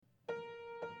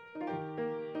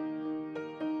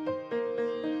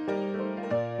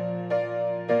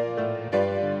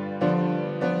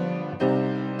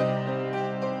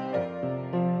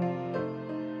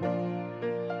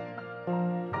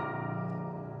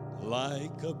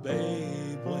like a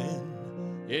babe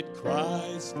when it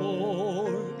cries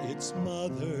for its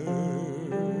mother.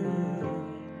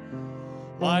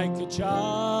 Like a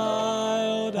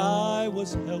child, I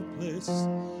was helpless,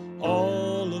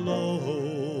 all alone.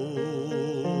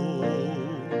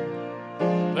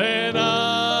 Then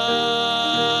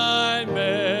I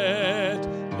met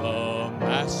the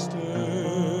Master.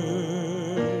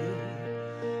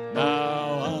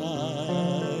 Now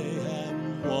I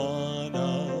am one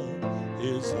of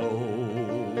his own.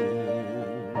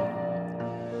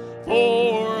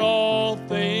 For all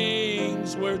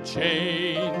things were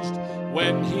changed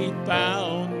when he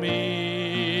found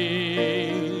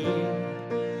me,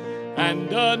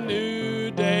 and a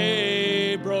new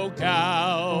day broke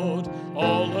out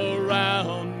all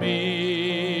around me.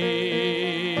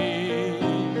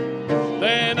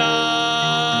 Then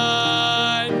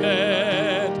I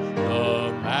met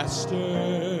the Master.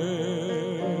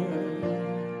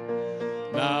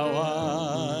 Now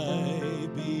I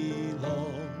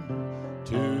belong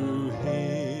to him.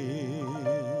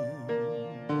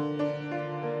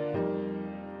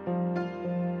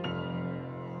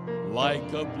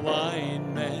 Like a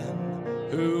blind man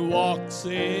who walks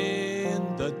in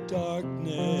the darkness,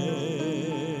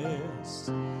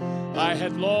 I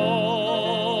had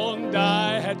longed,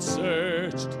 I had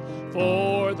searched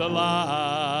for the light.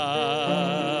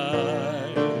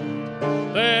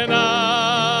 Then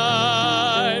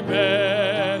I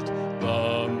met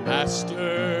the Master.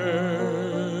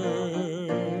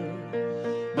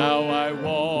 Now I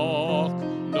walk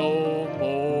no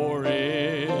more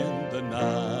in the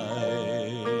night.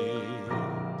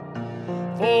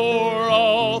 For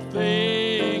all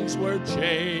things were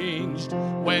changed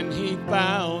when he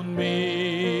found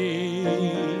me,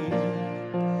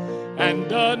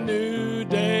 and a new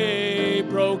day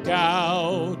broke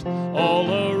out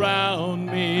all around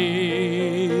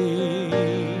me.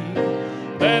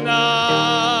 Then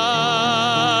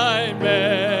I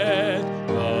met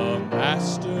the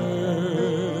Master.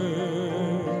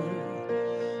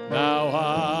 Now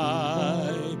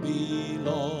I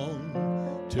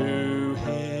belong to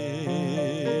him.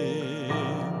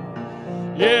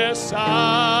 Yes,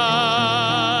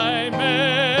 I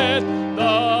met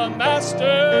the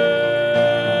Master.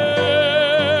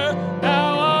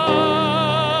 Now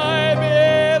I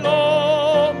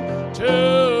belong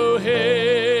to him.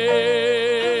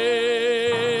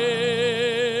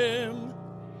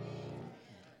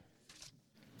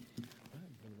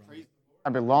 I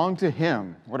belong to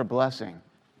him. What a blessing.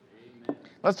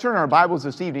 Let's turn our Bibles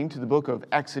this evening to the book of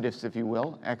Exodus, if you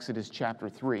will. Exodus chapter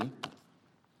 3.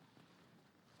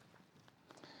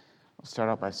 I'll start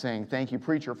out by saying thank you,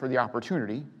 preacher, for the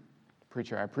opportunity.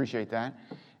 Preacher, I appreciate that.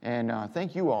 And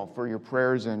thank you all for your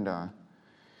prayers and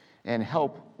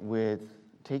help with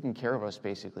taking care of us,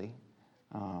 basically.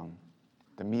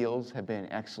 The meals have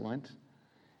been excellent.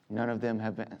 None of them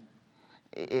have been...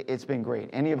 It's been great.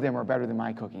 Any of them are better than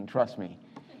my cooking, trust me.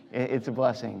 It's a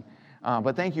blessing.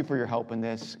 But thank you for your help in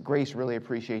this. Grace really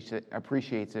appreciates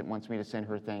it, wants me to send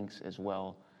her thanks as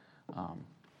well.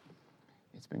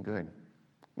 It's been good.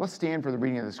 Let's stand for the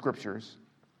reading of the scriptures.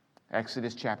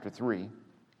 Exodus chapter 3.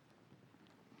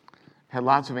 Had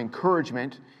lots of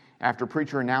encouragement after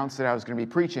preacher announced that I was going to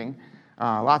be preaching.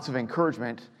 Lots of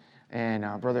encouragement.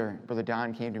 And Brother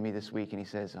Don came to me this week and he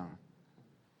says,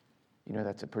 you know,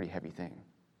 that's a pretty heavy thing.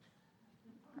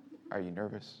 Are you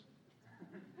nervous?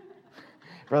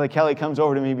 Brother Kelly comes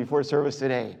over to me before service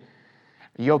today.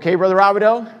 Are you okay, Brother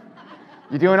Abido?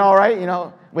 You doing all right? You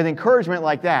know, with encouragement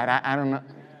like that, I don't know.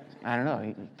 I don't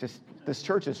know. Just this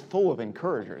church is full of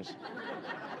encouragers.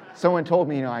 Someone told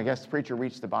me, you know, I guess the preacher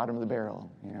reached the bottom of the barrel.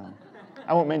 You know,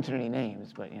 I won't mention any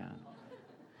names, but yeah.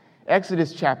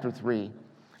 Exodus chapter 3.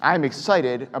 I'm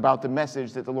excited about the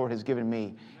message that the Lord has given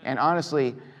me, and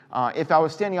honestly, if I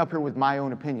was standing up here with my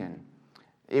own opinion,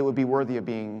 it would be worthy of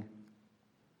being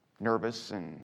nervous and